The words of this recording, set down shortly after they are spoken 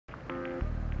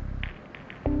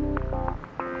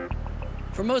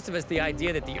For most of us, the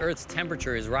idea that the Earth's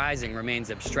temperature is rising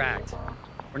remains abstract.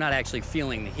 We're not actually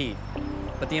feeling the heat.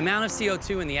 But the amount of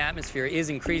CO2 in the atmosphere is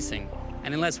increasing,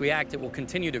 and unless we act, it will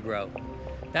continue to grow.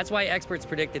 That's why experts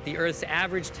predict that the Earth's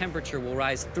average temperature will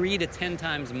rise 3 to 10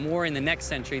 times more in the next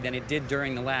century than it did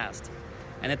during the last,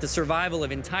 and that the survival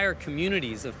of entire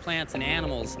communities of plants and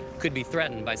animals could be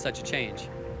threatened by such a change.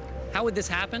 How would this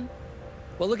happen?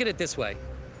 Well, look at it this way.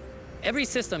 Every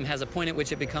system has a point at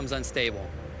which it becomes unstable.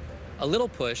 A little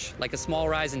push, like a small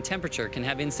rise in temperature, can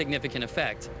have insignificant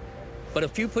effect, but a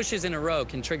few pushes in a row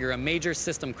can trigger a major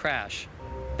system crash.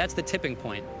 That's the tipping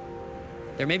point.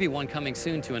 There may be one coming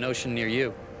soon to an ocean near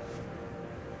you.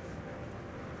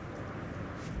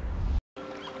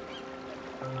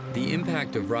 The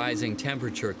impact of rising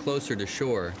temperature closer to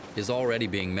shore is already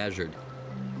being measured.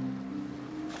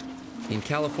 In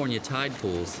California tide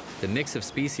pools, the mix of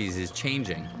species is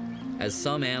changing as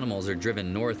some animals are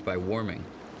driven north by warming.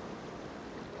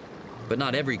 But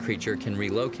not every creature can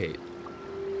relocate.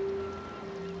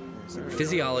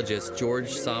 Physiologists George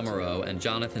Somero and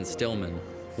Jonathan Stillman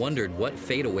wondered what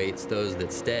fate awaits those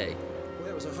that stay. Well,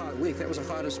 that was a hot week. That was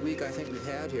the hottest week I think we've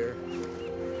had here.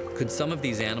 Could some of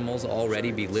these animals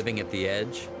already be living at the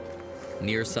edge,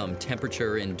 near some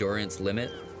temperature endurance limit?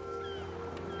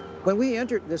 When we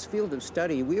entered this field of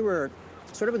study, we were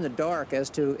sort of in the dark as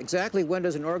to exactly when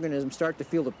does an organism start to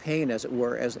feel the pain, as it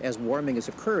were, as warming is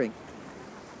occurring.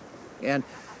 And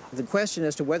the question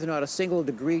as to whether or not a single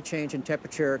degree change in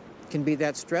temperature can be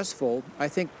that stressful, I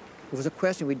think it was a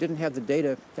question we didn't have the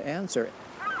data to answer.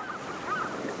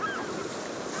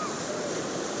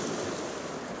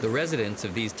 The residents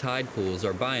of these tide pools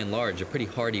are by and large a pretty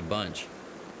hardy bunch.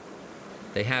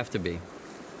 They have to be.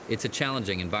 It's a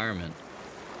challenging environment.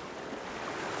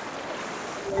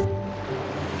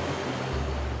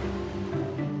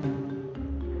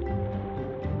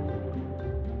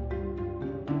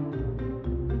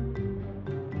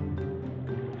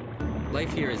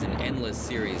 Life here is an endless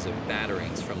series of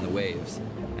batterings from the waves,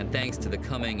 and thanks to the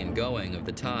coming and going of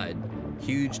the tide,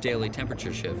 huge daily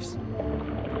temperature shifts.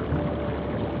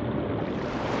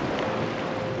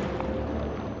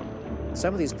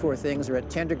 Some of these poor things are at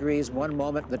 10 degrees one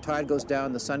moment, the tide goes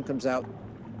down, the sun comes out,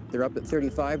 they're up at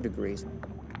 35 degrees.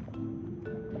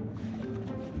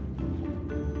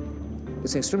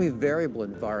 It's an extremely variable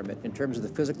environment in terms of the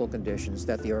physical conditions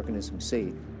that the organisms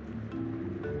see.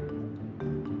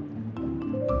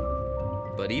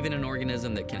 But even an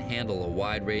organism that can handle a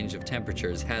wide range of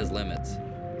temperatures has limits.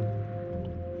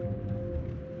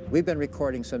 We've been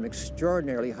recording some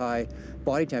extraordinarily high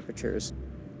body temperatures.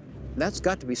 That's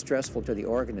got to be stressful to the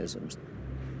organisms.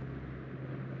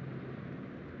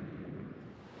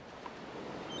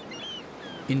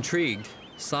 Intrigued,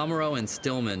 Somero and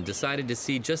Stillman decided to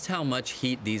see just how much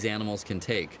heat these animals can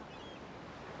take.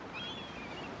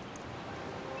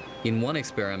 In one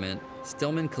experiment,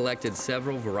 Stillman collected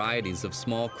several varieties of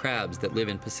small crabs that live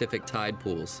in Pacific tide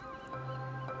pools.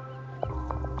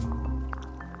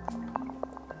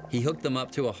 He hooked them up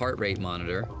to a heart rate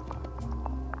monitor,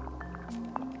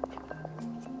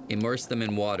 immersed them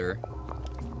in water,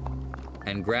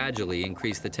 and gradually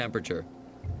increased the temperature.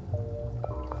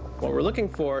 What we're looking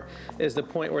for is the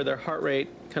point where their heart rate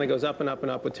kind of goes up and up and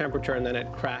up with temperature, and then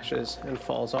it crashes and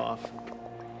falls off.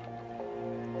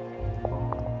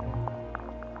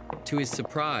 To his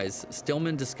surprise,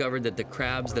 Stillman discovered that the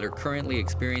crabs that are currently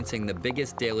experiencing the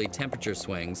biggest daily temperature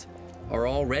swings are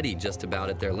already just about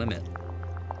at their limit.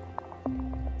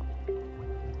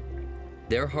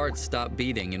 Their hearts stop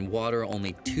beating in water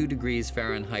only 2 degrees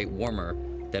Fahrenheit warmer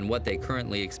than what they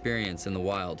currently experience in the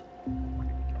wild.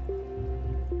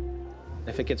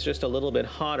 If it gets just a little bit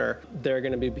hotter, they're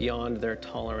going to be beyond their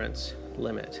tolerance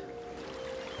limit.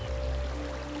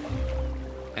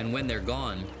 And when they're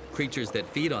gone, creatures that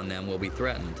feed on them will be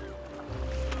threatened.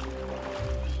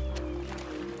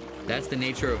 That's the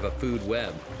nature of a food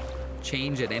web.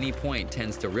 Change at any point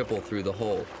tends to ripple through the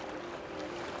whole.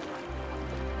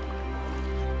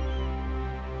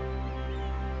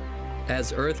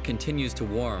 As Earth continues to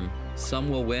warm, some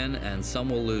will win and some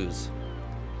will lose.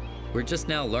 We're just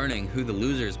now learning who the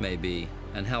losers may be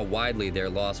and how widely their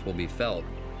loss will be felt.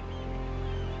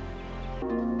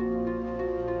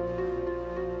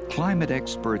 Climate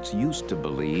experts used to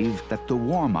believe that the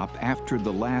warm-up after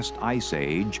the last ice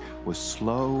age was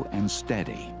slow and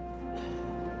steady.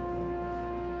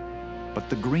 But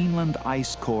the Greenland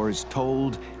ice cores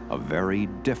told a very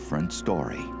different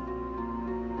story.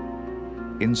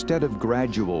 Instead of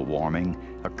gradual warming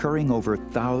occurring over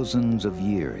thousands of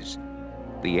years,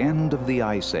 the end of the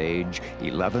ice age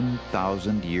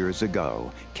 11,000 years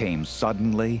ago came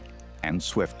suddenly and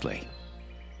swiftly.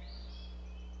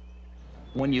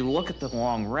 When you look at the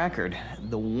long record,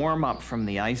 the warm-up from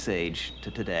the Ice Age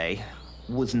to today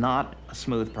was not a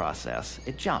smooth process.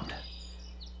 It jumped.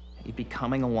 You'd be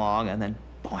coming along, and then,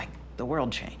 boing, the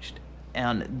world changed.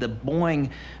 And the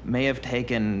boing may have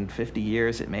taken 50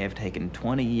 years, it may have taken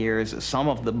 20 years, some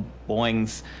of the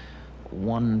boings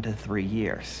 1 to 3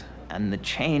 years. And the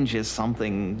change is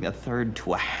something a third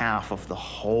to a half of the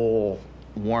whole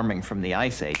warming from the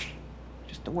Ice Age.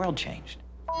 Just the world changed.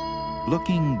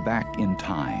 Looking back in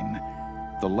time,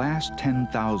 the last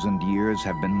 10,000 years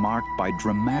have been marked by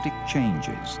dramatic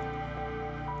changes.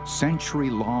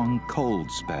 Century-long cold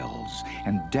spells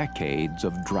and decades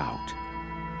of drought.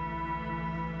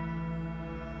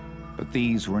 But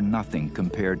these were nothing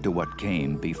compared to what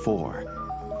came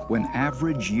before, when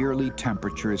average yearly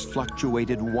temperatures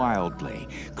fluctuated wildly,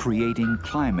 creating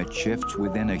climate shifts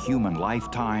within a human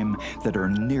lifetime that are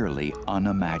nearly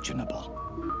unimaginable.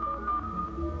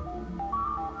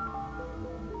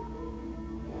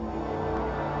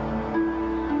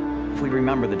 If we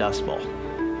remember the Dust Bowl,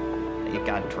 it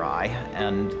got dry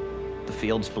and the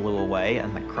fields blew away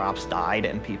and the crops died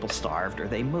and people starved or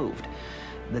they moved.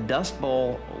 The Dust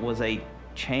Bowl was a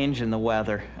change in the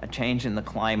weather, a change in the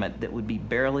climate that would be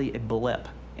barely a blip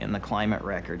in the climate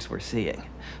records we're seeing.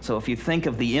 So if you think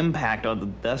of the impact of the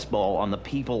Dust Bowl on the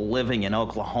people living in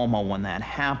Oklahoma when that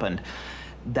happened,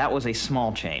 that was a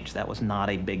small change. That was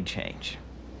not a big change.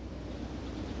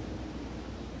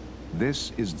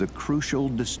 This is the crucial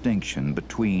distinction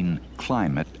between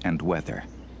climate and weather.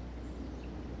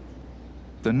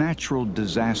 The natural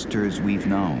disasters we've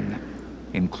known,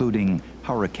 including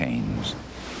hurricanes,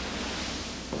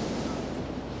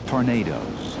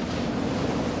 tornadoes,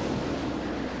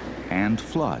 and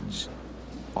floods,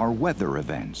 are weather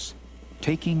events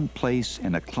taking place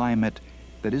in a climate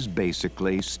that is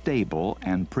basically stable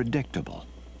and predictable.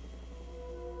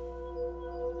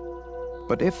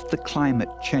 But if the climate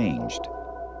changed,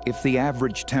 if the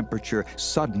average temperature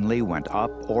suddenly went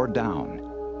up or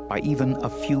down by even a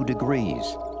few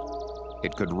degrees,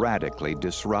 it could radically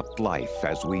disrupt life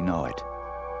as we know it.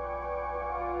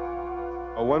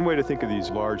 One way to think of these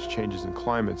large changes in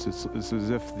climates is as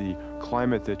if the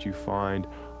climate that you find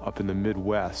up in the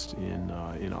Midwest in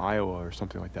Iowa or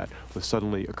something like that was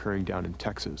suddenly occurring down in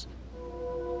Texas.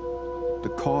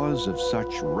 The cause of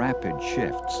such rapid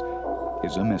shifts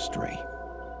is a mystery.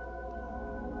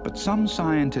 But some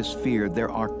scientists fear there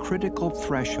are critical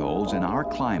thresholds in our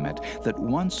climate that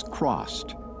once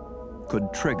crossed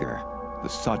could trigger the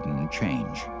sudden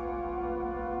change.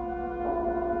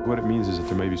 What it means is that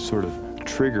there may be sort of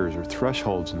triggers or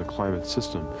thresholds in the climate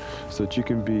system so that you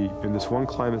can be in this one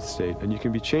climate state and you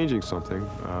can be changing something,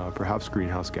 perhaps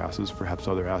greenhouse gases, perhaps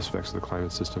other aspects of the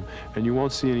climate system, and you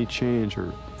won't see any change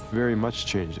or very much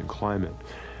change in climate.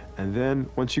 And then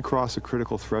once you cross a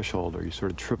critical threshold, or you sort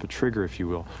of trip a trigger, if you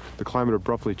will, the climate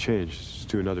abruptly changes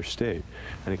to another state,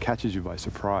 and it catches you by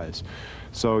surprise.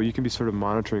 So you can be sort of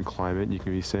monitoring climate, and you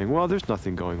can be saying, well, there's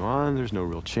nothing going on, there's no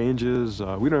real changes, we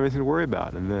don't have anything to worry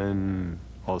about. And then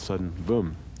all of a sudden,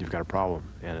 boom, you've got a problem,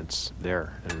 and it's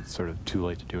there, and it's sort of too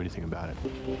late to do anything about it.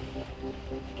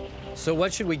 So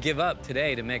what should we give up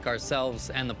today to make ourselves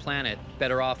and the planet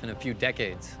better off in a few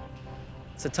decades?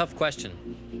 It's a tough question.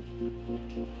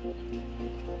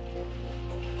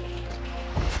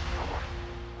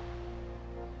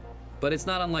 But it's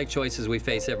not unlike choices we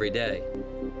face every day.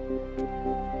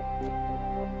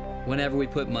 Whenever we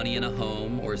put money in a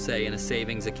home or, say, in a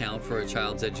savings account for a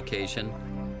child's education,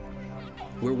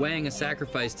 we're weighing a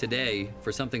sacrifice today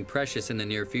for something precious in the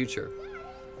near future.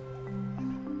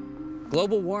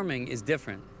 Global warming is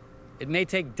different. It may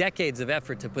take decades of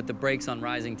effort to put the brakes on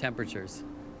rising temperatures.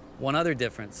 One other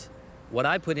difference: what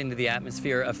I put into the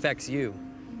atmosphere affects you.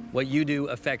 What you do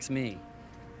affects me.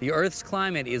 The Earth's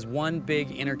climate is one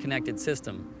big interconnected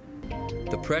system.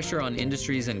 The pressure on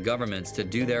industries and governments to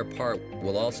do their part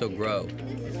will also grow.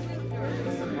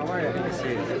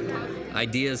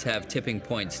 Ideas have tipping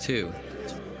points too.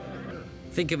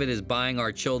 Think of it as buying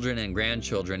our children and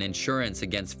grandchildren insurance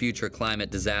against future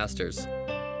climate disasters.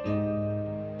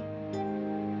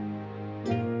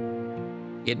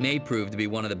 It may prove to be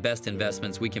one of the best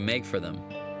investments we can make for them.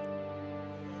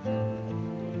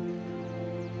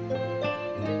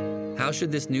 How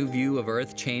should this new view of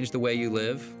Earth change the way you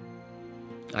live?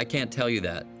 I can't tell you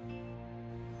that.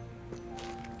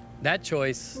 That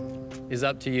choice is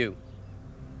up to you.